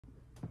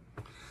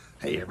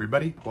Hey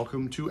everybody,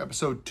 welcome to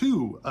episode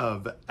 2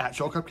 of At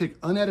Joel Cupcake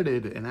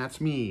Unedited, and that's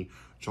me,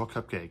 Joel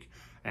Cupcake.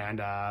 And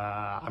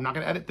I'm not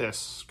gonna edit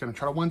this, gonna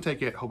try to one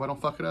take it, hope I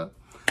don't fuck it up.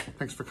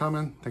 Thanks for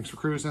coming, thanks for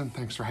cruising,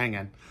 thanks for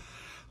hanging.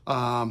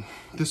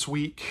 This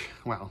week,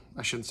 well,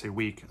 I shouldn't say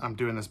week, I'm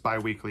doing this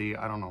bi-weekly,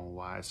 I don't know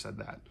why I said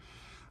that.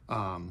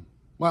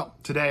 Well,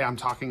 today I'm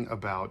talking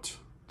about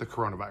the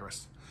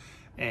coronavirus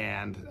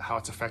and how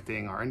it's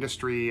affecting our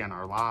industry and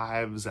our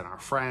lives and our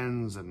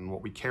friends and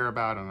what we care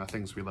about and the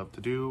things we love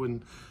to do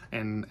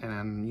and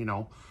you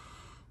know,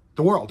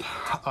 the world.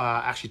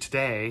 Actually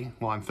today,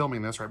 while I'm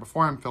filming this, right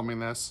before I'm filming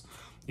this,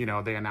 you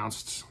know, they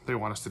announced they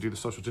want us to do the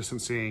social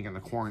distancing and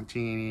the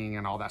quarantining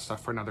and all that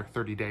stuff for another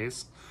 30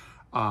 days.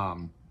 I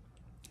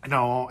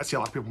know I see a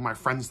lot of people on my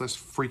friends list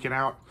freaking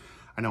out.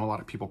 I know a lot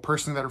of people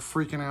personally that are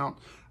freaking out.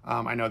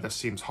 I know this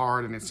seems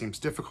hard and it seems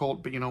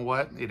difficult, but you know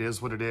what? It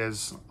is what it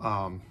is.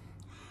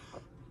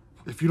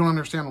 If you don't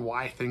understand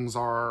why things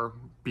are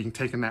being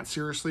taken that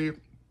seriously,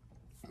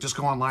 just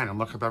go online and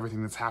look up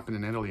everything that's happened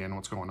in Italy and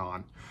what's going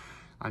on.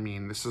 I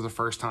mean, this is the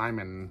first time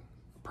in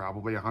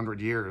probably 100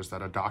 years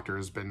that a doctor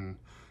has been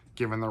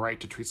given the right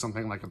to treat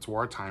something like it's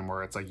wartime,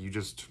 where it's like you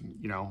just,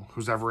 you know,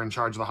 who's ever in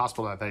charge of the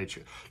hospital that they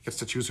gets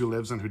to choose who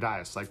lives and who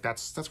dies. Like,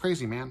 that's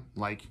crazy, man.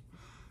 Like,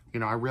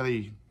 you know,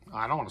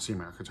 I don't want to see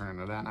America turn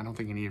into that. And I don't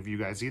think any of you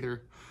guys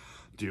either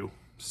do.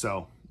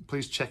 So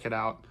please check it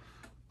out.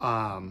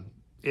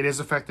 It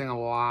is affecting a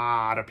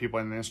lot of people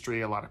in the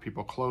industry, a lot of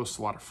people close,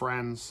 a lot of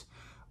friends.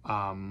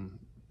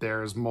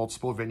 There's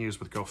multiple venues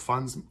with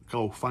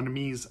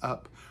GoFundMe's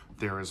up.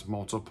 There is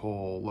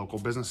multiple local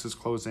businesses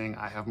closing.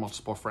 I have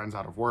multiple friends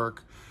out of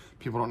work.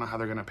 People don't know how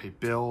they're going to pay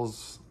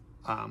bills.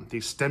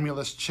 These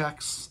stimulus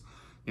checks,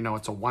 you know,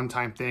 it's a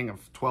one-time thing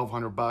of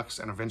 $1,200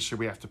 and eventually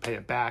we have to pay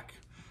it back.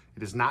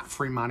 It is not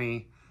free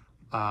money.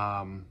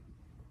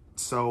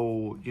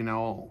 So, you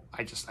know,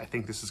 I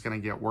think this is going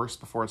to get worse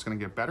before it's going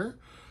to get better.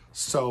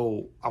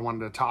 So I wanted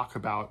to talk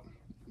about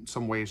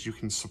some ways you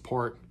can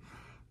support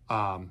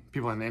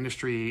people in the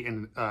industry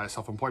and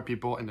self-employed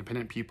people,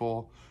 independent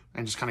people,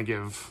 and just kind of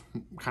give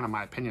kind of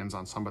my opinions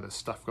on some of this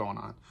stuff going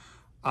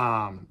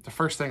on. The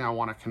first thing I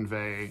want to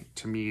convey,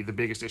 to me, the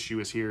biggest issue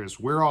is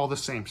we're all the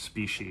same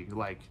species,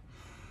 like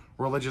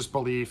religious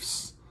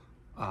beliefs,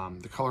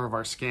 the color of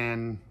our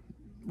skin,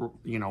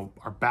 you know,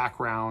 our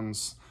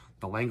backgrounds,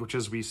 the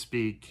languages we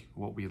speak,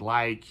 what we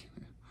like,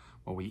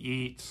 what we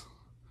eat,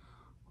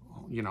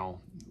 you know,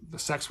 the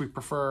sex we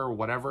prefer,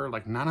 whatever.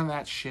 Like, none of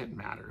that shit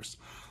matters.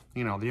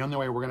 You know, the only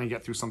way we're going to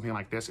get through something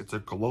like this, it's a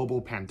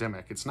global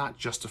pandemic. It's not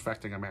just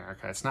affecting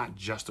America. It's not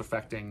just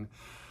affecting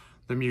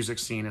the music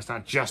scene. It's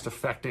not just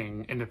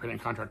affecting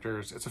independent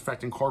contractors. It's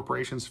affecting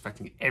corporations,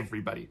 affecting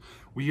everybody.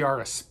 We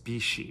are a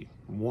species,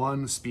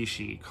 one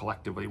species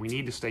collectively. We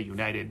need to stay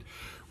united.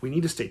 We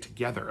need to stay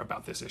together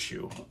about this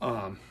issue.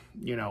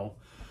 You know,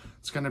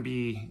 it's going to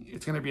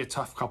be a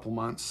tough couple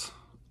months.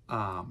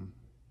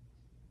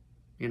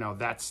 You know,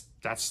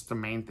 that's the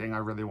main thing I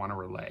really want to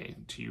relay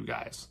to you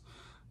guys,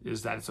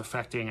 is that it's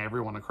affecting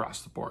everyone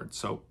across the board.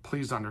 So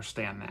please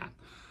understand that.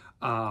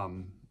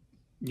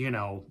 You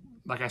know,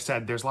 like I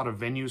said, there's a lot of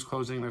venues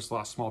closing. There's a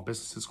lot of small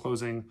businesses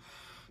closing.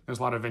 There's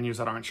a lot of venues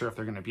that aren't sure if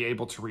they're going to be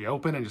able to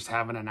reopen and just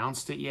haven't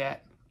announced it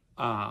yet.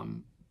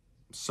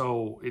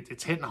 So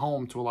it's hitting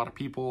home to a lot of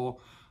people.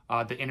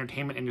 The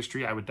entertainment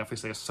industry, I would definitely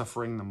say, is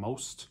suffering the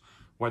most.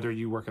 Whether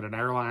you work at an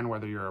airline,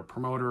 whether you're a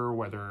promoter,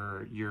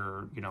 whether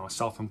you're, you know, a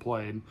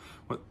self-employed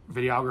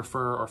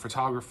videographer or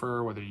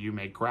photographer, whether you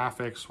make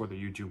graphics, whether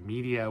you do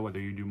media, whether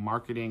you do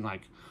marketing,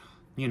 like,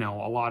 you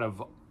know, a lot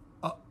of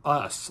a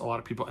lot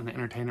of people in the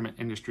entertainment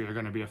industry are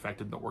going to be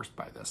affected the worst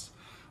by this.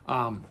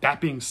 That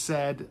being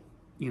said,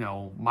 you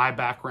know, my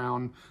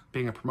background,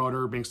 being a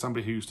promoter, being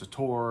somebody who used to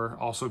tour,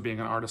 also being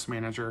an artist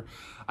manager,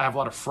 I have a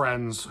lot of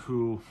friends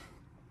who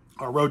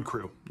are road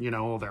crew. You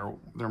know,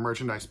 they're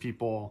merchandise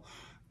people,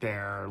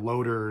 they're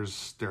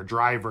loaders, they're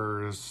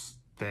drivers,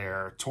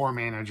 they're tour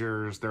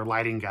managers, they're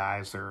lighting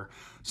guys, they're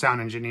sound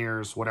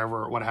engineers,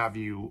 whatever, what have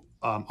you.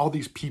 All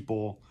these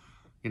people,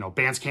 you know,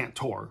 bands can't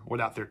tour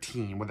without their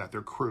team, without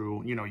their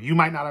crew. You know, you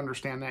might not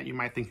understand that. You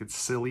might think it's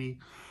silly,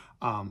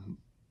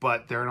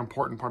 but they're an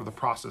important part of the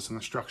process and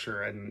the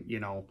structure. And, you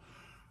know,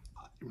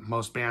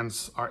 most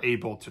bands are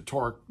able to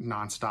tour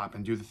nonstop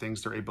and do the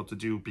things they're able to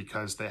do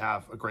because they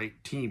have a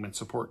great team and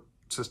support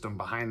system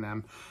behind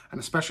them, and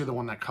especially the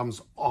one that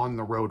comes on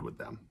the road with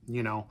them.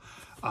 You know,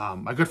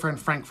 my good friend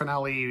Frank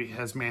Finelli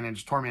has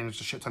tour managed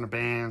a shit ton of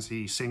bands.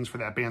 He sings for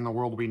that band, The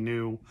World We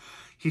Knew.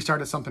 He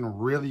started something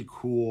really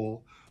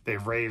cool.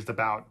 They've raised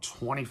about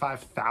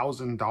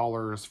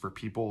 $25,000 for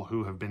people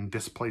who have been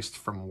displaced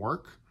from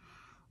work.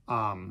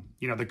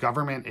 You know, the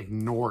government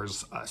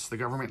ignores us. The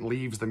government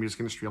leaves the music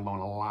industry alone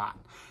a lot.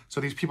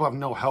 So these people have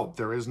no help.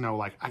 There is no,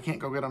 like, I can't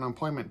go get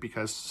unemployment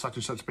because such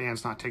and such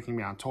band's not taking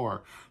me on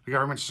tour. The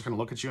government's just going to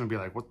look at you and be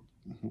like,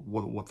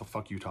 what the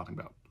fuck are you talking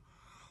about?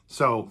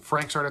 So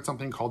Frank started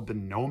something called the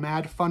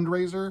Nomad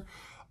Fundraiser.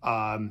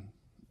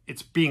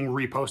 It's being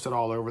reposted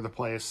all over the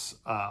place.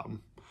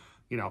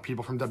 You know,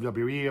 people from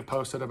WWE have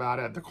posted about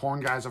it. The Korn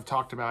guys have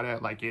talked about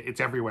it. Like,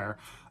 it's everywhere.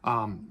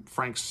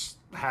 Frank's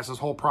has this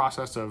whole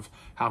process of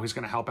how he's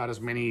going to help out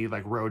as many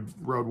like road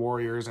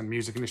warriors and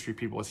music industry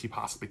people as he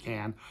possibly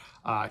can.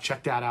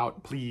 Check that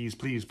out. Please,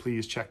 please,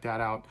 please check that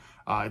out.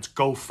 It's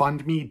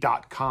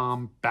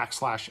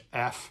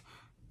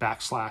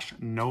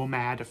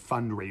gofundme.com/F/Nomad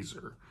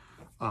Fundraiser.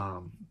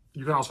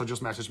 You can also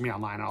just message me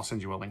online and I'll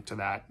send you a link to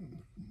that.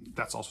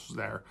 That's also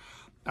there.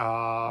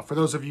 For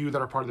those of you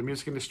that are part of the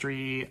music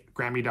industry,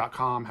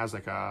 Grammy.com has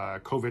like a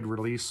COVID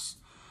relief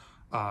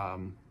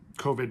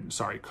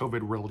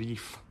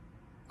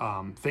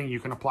thing you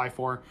can apply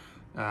for.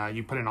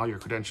 You put in all your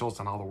credentials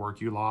and all the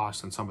work you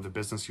lost and some of the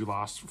business you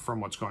lost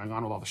from what's going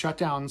on with all the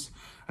shutdowns,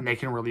 and they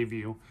can relieve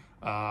you.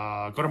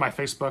 Go to my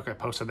Facebook. I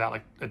posted that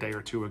like a day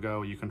or two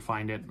ago. You can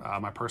find it.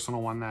 My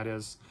personal one, that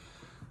is.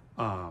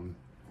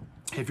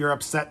 If you're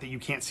upset that you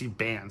can't see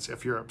bands,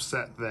 if you're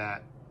upset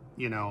that,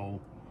 you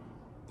know,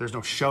 there's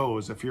no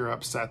shows, if you're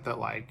upset that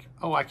like,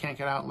 oh, I can't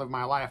get out and live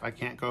my life, I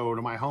can't go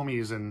to my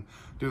homies and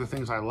do the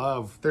things I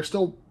love, there's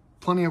still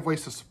plenty of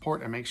ways to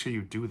support, and make sure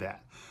you do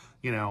that.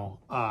 You know,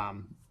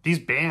 these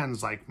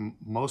bands, like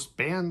most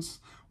bands,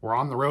 were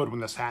on the road when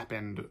this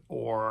happened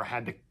or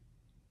had to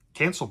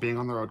cancel being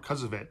on the road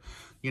because of it.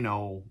 You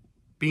know,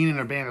 being in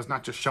a band is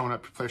not just showing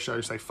up to play a show,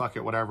 you say, fuck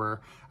it,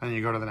 whatever, and then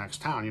you go to the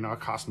next town. You know, it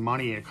costs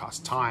money, it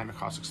costs time, it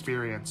costs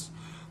experience.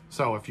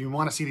 So if you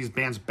want to see these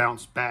bands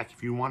bounce back,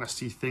 if you want to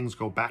see things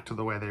go back to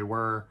the way they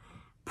were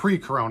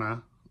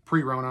pre-Rona,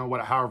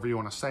 however you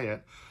want to say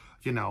it,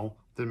 you know,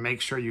 then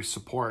make sure you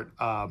support.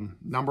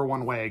 Number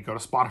one way, go to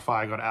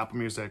Spotify, go to Apple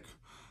Music,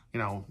 you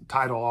know,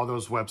 Tidal, all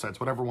those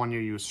websites, whatever one you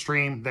use,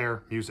 stream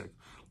their music,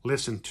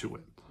 listen to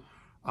it.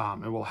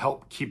 It will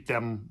help keep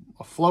them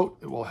afloat.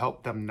 It will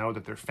help them know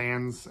that their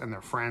fans and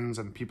their friends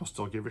and people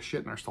still give a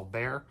shit and are still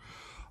there.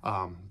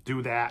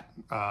 Do that.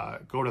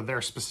 Go to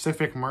their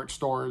specific merch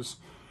stores.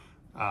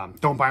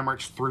 Don't buy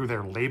merch through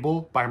their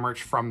label. Buy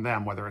merch from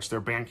them, whether it's their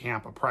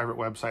Bandcamp, a private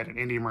website, an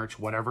indie merch,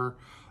 whatever.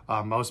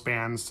 Most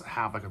bands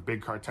have like a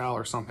big cartel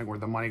or something where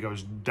the money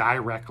goes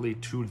directly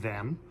to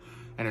them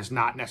and is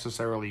not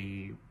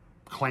necessarily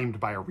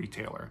claimed by a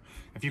retailer.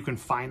 If you can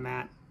find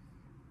that,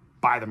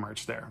 buy the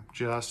merch there.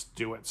 Just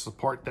do it.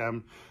 Support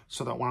them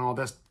so that when all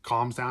this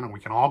calms down and we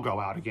can all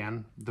go out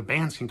again, the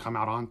bands can come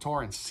out on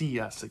tour and see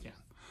us again.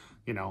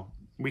 You know,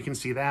 we can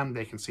see them,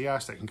 they can see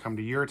us, they can come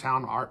to your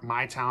town,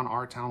 my town,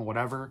 our town,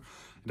 whatever.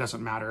 It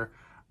doesn't matter.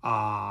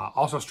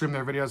 Also stream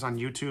their videos on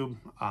YouTube.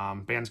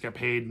 Bands get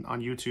paid on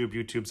YouTube.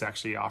 YouTube's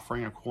actually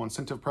offering a cool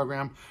incentive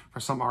program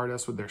for some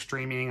artists with their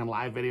streaming and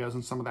live videos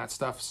and some of that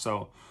stuff.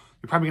 So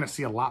you're probably going to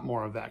see a lot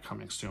more of that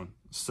coming soon.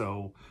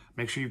 So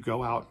make sure you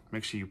go out,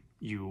 make sure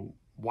you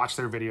watch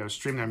their videos,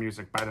 stream their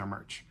music, buy their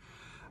merch.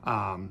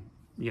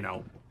 You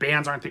know,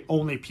 bands aren't the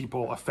only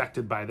people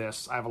affected by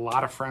this. I have a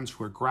lot of friends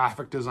who are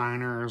graphic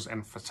designers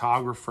and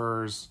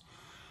photographers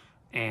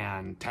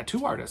and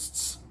tattoo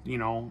artists. You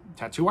know,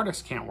 tattoo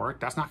artists can't work.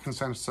 That's not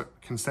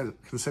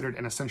considered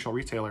an essential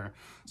retailer.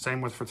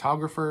 Same with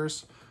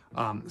photographers,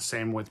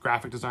 same with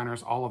graphic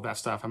designers, all of that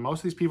stuff. And most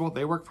of these people,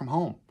 they work from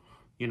home.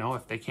 You know,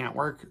 if they can't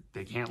work,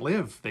 they can't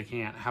live. They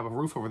can't have a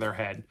roof over their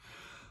head.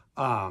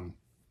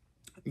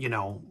 You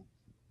know,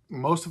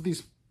 most of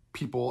these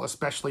people,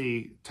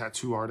 especially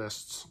tattoo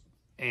artists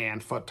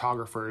and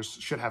photographers,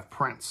 should have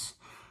prints.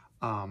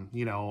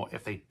 You know,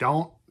 if they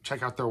don't,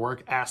 check out their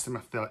work, ask them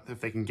if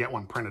they can get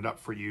one printed up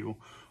for you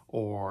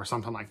or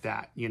something like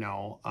that. You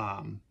know,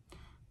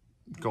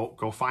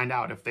 go find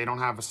out. If they don't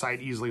have a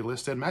site easily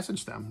listed,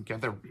 message them,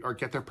 get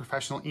their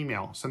professional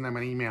email, send them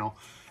an email.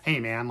 Hey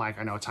man, like,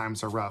 I know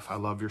times are rough. I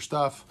love your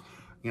stuff.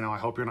 You know, I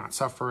hope you're not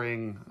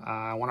suffering.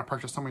 I want to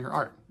purchase some of your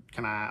art.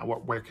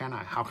 Where can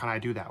I? How can I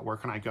do that? Where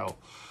can I go?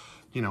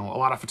 You know, a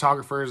lot of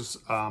photographers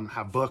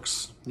have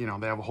books. You know,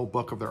 they have a whole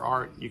book of their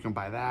art. You can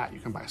buy that. You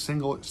can buy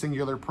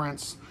singular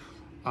prints.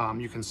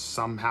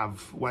 Some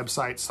have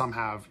websites, some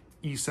have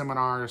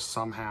e-seminars,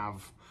 some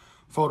have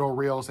photo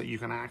reels that you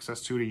can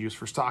access to use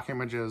for stock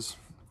images.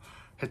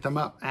 Hit them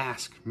up,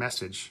 ask,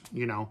 message,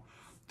 you know,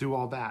 do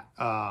all that.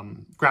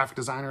 Graphic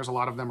designers, a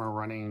lot of them are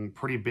running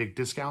pretty big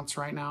discounts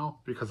right now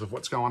because of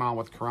what's going on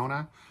with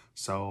Corona.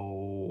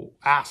 So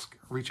ask,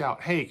 reach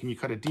out. Hey, can you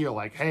cut a deal?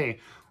 Like, hey,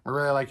 I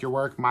really like your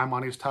work. My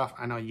money's tough.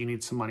 I know you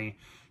need some money.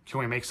 Can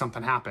we make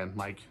something happen?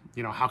 Like,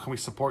 you know, how can we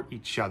support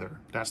each other?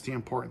 That's the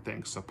important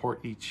thing.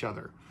 Support each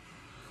other.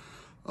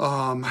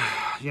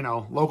 You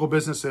know, local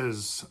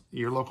businesses,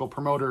 your local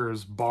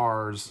promoters,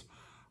 bars,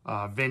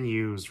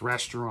 venues,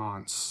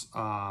 restaurants,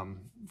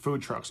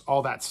 food trucks,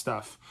 all that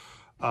stuff.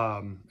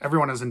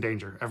 Everyone is in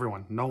danger.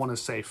 Everyone. No one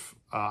is safe.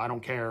 I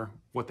don't care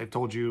what they've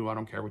told you. I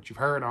don't care what you've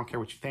heard. I don't care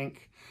what you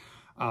think.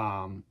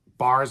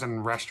 Bars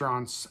and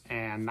restaurants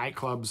and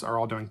nightclubs are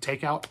all doing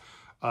takeout.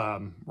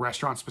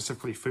 Restaurants,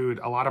 specifically food.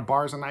 A lot of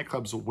bars and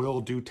nightclubs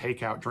will do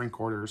takeout drink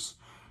orders,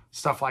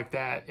 stuff like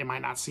that. It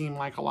might not seem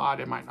like a lot.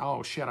 It might,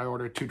 oh shit, I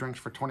ordered 2 drinks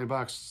for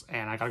 $20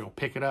 and I gotta go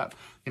pick it up.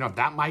 You know,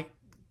 that might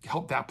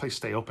help that place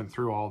stay open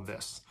through all of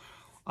this.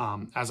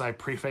 As I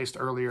prefaced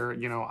earlier,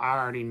 you know, I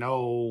already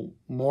know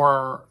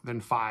more than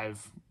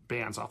 5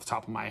 bands off the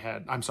top of my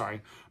head. I'm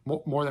sorry,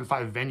 more than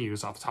 5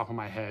 venues off the top of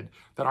my head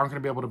that aren't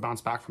going to be able to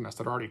bounce back from this,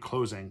 that are already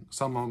closing.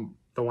 Some of them,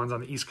 the ones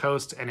on the East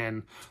Coast and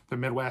in the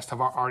Midwest,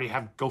 have already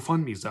have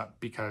GoFundMe's up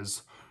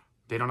because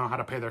they don't know how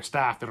to pay their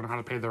staff. They don't know how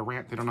to pay their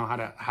rent. They don't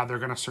know how they're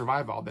going to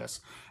survive all this.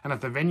 And if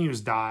the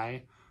venues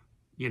die,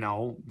 you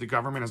know, the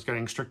government is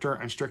getting stricter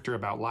and stricter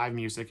about live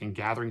music and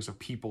gatherings of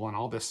people and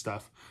all this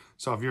stuff.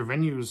 So if your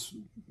venues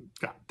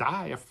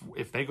die,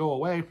 if they go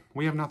away,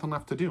 we have nothing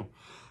left to do.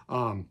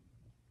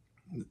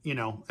 You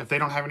know, if they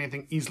don't have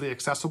anything easily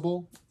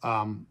accessible,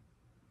 go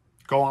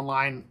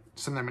online,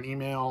 send them an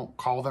email,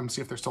 call them,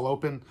 see if they're still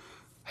open.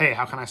 Hey,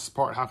 how can I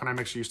support? How can I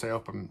make sure you stay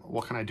open?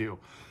 What can I do?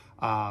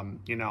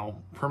 You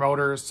know,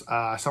 promoters,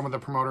 some of the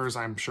promoters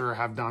I'm sure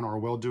have done or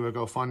will do a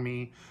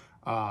GoFundMe.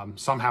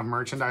 Some have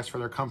merchandise for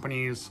their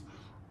companies.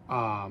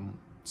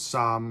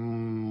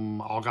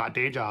 Some all got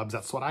day jobs.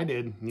 That's what I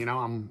did. You know,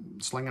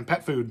 I'm slinging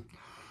pet food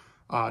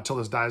till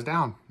this dies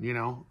down, you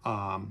know.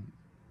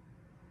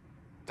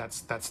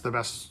 That's the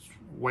best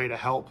way to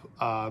help.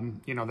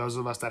 You know, those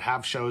of us that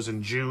have shows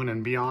in June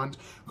and beyond,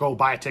 go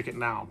buy a ticket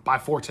now, buy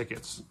 4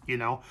 tickets, you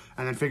know,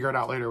 and then figure it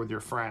out later with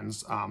your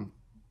friends.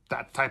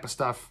 That type of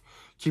stuff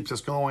keeps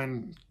us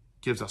going,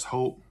 gives us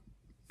hope,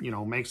 you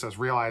know, makes us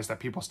realize that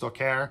people still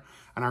care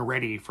and are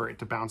ready for it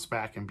to bounce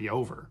back and be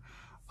over.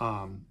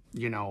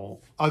 You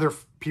know, other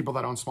people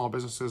that own small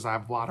businesses, I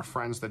have a lot of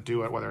friends that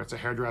do it, whether it's a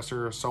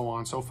hairdresser or so on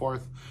and so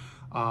forth.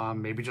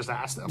 Maybe just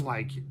ask them,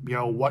 like,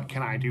 yo, what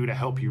can I do to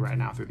help you right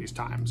now through these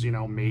times? You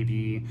know,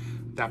 maybe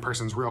that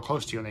person's real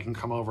close to you and they can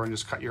come over and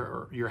just cut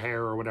your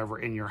hair or whatever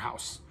in your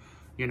house.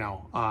 You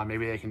know,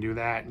 maybe they can do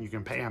that and you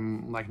can pay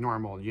them like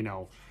normal. You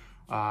know,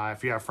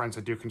 if you have friends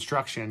that do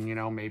construction, you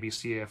know, maybe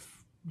see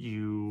if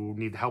you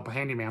need help with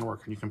handyman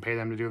work and you can pay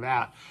them to do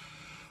that.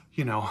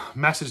 You know,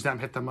 message them,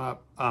 hit them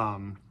up.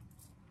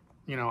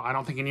 You know, I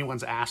don't think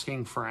anyone's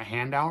asking for a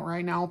handout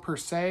right now per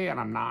se, and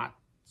I'm not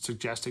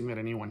suggesting that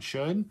anyone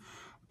should,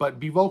 but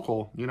be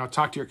vocal. You know,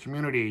 talk to your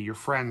community, your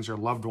friends, your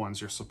loved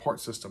ones, your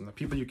support system, the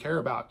people you care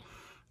about.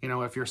 You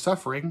know, if you're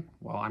suffering,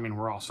 well, I mean,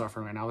 we're all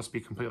suffering right now. Let's be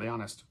completely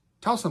honest.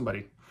 Tell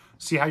somebody.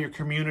 See how your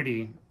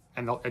community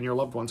and your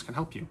loved ones can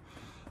help you.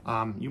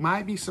 You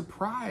might be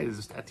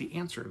surprised at the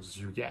answers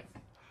you get.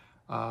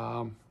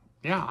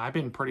 Yeah, I've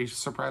been pretty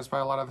surprised by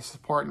a lot of the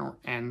support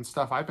and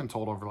stuff I've been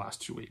told over the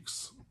last 2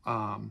 weeks.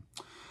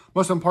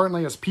 Most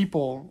importantly, as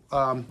people,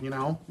 you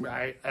know,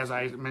 as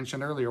I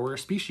mentioned earlier, we're a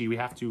species. We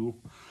have to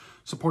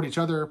support each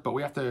other, but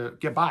we have to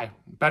get by.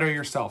 Better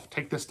yourself.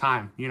 Take this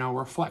time, you know,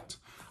 reflect.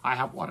 I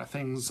have a lot of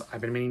things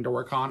I've been meaning to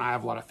work on. I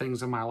have a lot of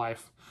things in my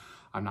life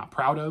I'm not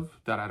proud of,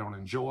 that I don't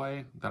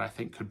enjoy, that I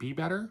think could be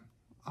better.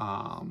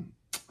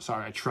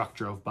 Sorry, a truck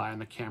drove by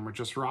and the camera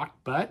just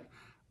rocked, but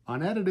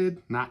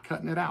unedited, not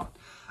cutting it out.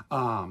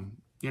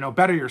 You know,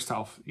 better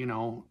yourself, you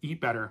know, eat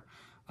better.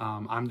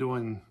 I'm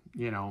doing,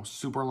 you know,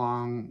 super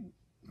long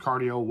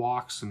cardio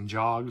walks and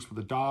jogs with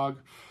a dog.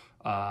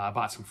 I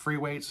bought some free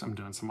weights. I'm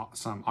doing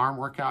some arm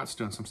workouts,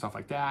 doing some stuff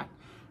like that.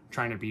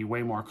 Trying to be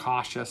way more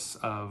cautious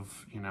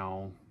of, you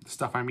know, the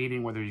stuff I'm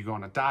eating, whether you go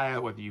on a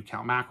diet, whether you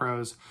count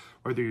macros,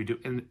 whether you do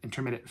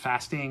intermittent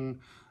fasting,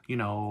 you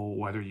know,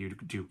 whether you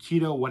do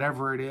keto,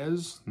 whatever it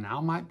is.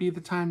 Now might be the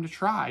time to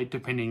try,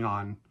 depending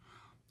on,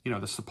 you know,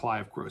 the supply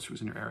of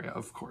groceries in your area,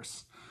 of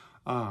course.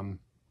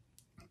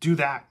 Do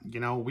that.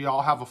 You know, we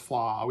all have a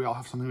flaw. We all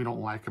have something we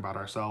don't like about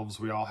ourselves.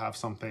 We all have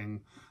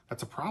something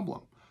that's a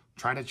problem.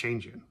 Try to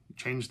change it.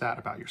 Change that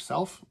about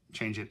yourself.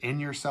 Change it in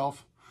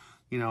yourself.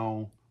 You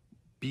know,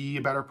 be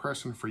a better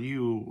person for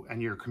you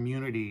and your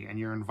community and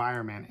your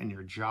environment and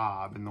your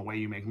job and the way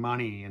you make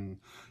money and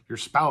your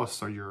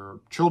spouse or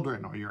your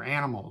children or your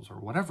animals or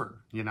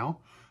whatever, you know.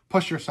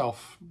 Push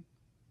yourself.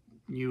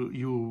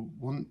 You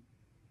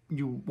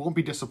won't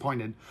be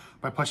disappointed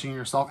by pushing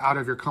yourself out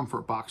of your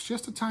comfort box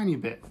just a tiny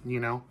bit,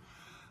 you know.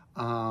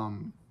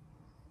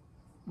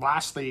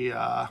 Lastly,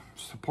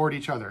 support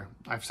each other.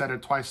 I've said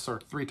it twice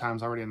or 3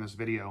 times already in this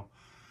video.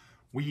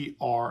 We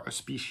are a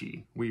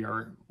species. We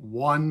are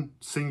one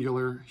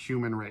singular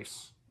human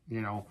race. You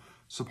know,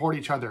 support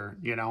each other.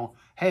 You know,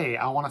 hey,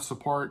 I want to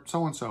support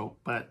so-and-so,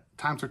 but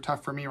times are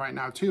tough for me right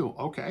now too.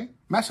 Okay,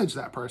 message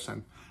that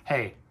person.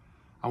 Hey,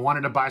 I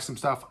wanted to buy some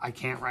stuff. I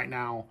can't right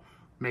now.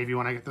 Maybe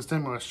when I get the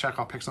stimulus check,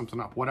 I'll pick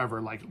something up,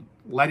 whatever. Like,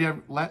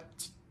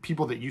 let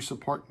people that you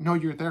support know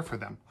you're there for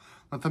them.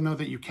 Let them know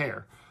that you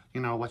care.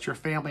 You know, let your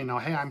family know,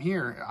 hey, I'm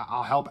here.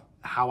 I'll help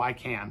how I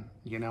can,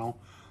 you know.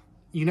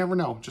 You never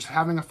know. Just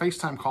having a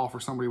FaceTime call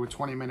for somebody with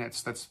 20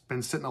 minutes that's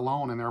been sitting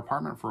alone in their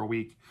apartment for a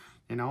week,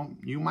 you know,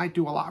 you might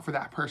do a lot for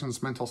that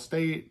person's mental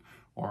state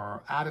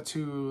or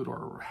attitude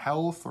or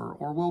health or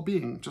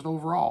well-being, just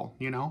overall,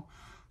 you know.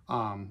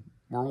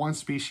 We're one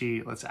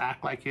species. Let's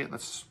act like it.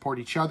 Let's support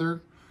each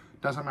other.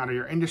 Doesn't matter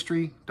your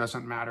industry,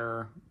 doesn't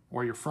matter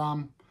where you're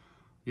from.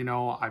 You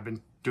know, I've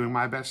been doing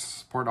my best to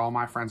support all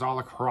my friends all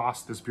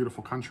across this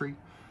beautiful country.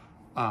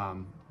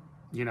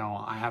 You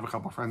know, I have a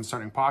couple of friends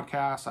starting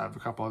podcasts. I have a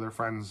couple other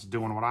friends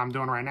doing what I'm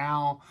doing right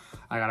now.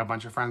 I got a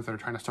bunch of friends that are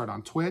trying to start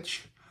on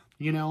Twitch.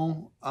 You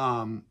know,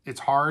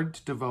 it's hard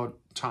to devote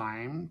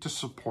time to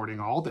supporting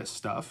all this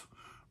stuff,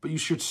 but you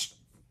should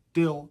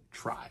still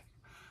try.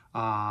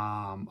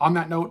 On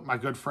that note, my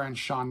good friend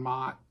Sean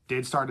Mott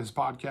did start his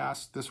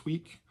podcast this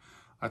week.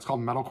 It's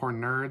called Metalcore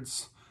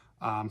Nerds.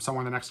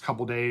 Somewhere in the next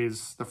couple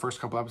days, the first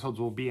couple episodes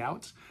will be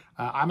out.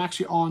 I'm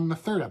actually on the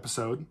third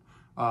episode.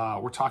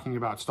 We're talking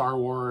about Star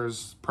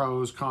Wars,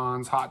 pros,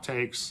 cons, hot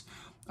takes,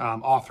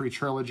 all three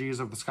trilogies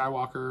of the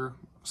Skywalker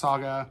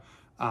saga.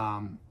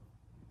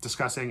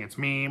 Discussing, it's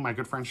me, my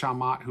good friend Sean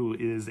Mott, who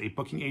is a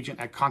booking agent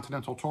at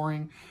Continental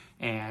Touring,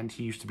 and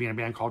he used to be in a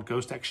band called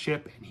Ghost X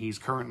Ship, and he's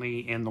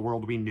currently in The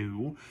World We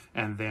Knew.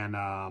 And then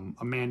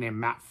a man named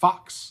Matt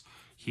Fox.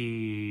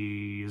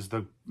 He is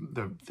the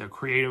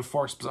creative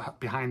force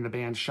behind the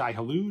band Shai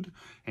Hulud,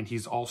 and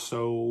he's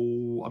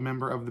also a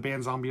member of the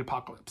band Zombie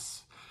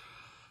Apocalypse.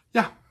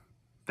 Yeah,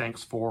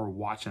 thanks for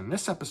watching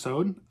this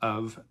episode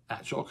of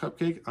At Joel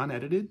Cupcake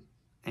Unedited,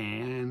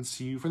 and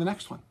see you for the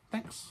next one.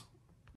 Thanks.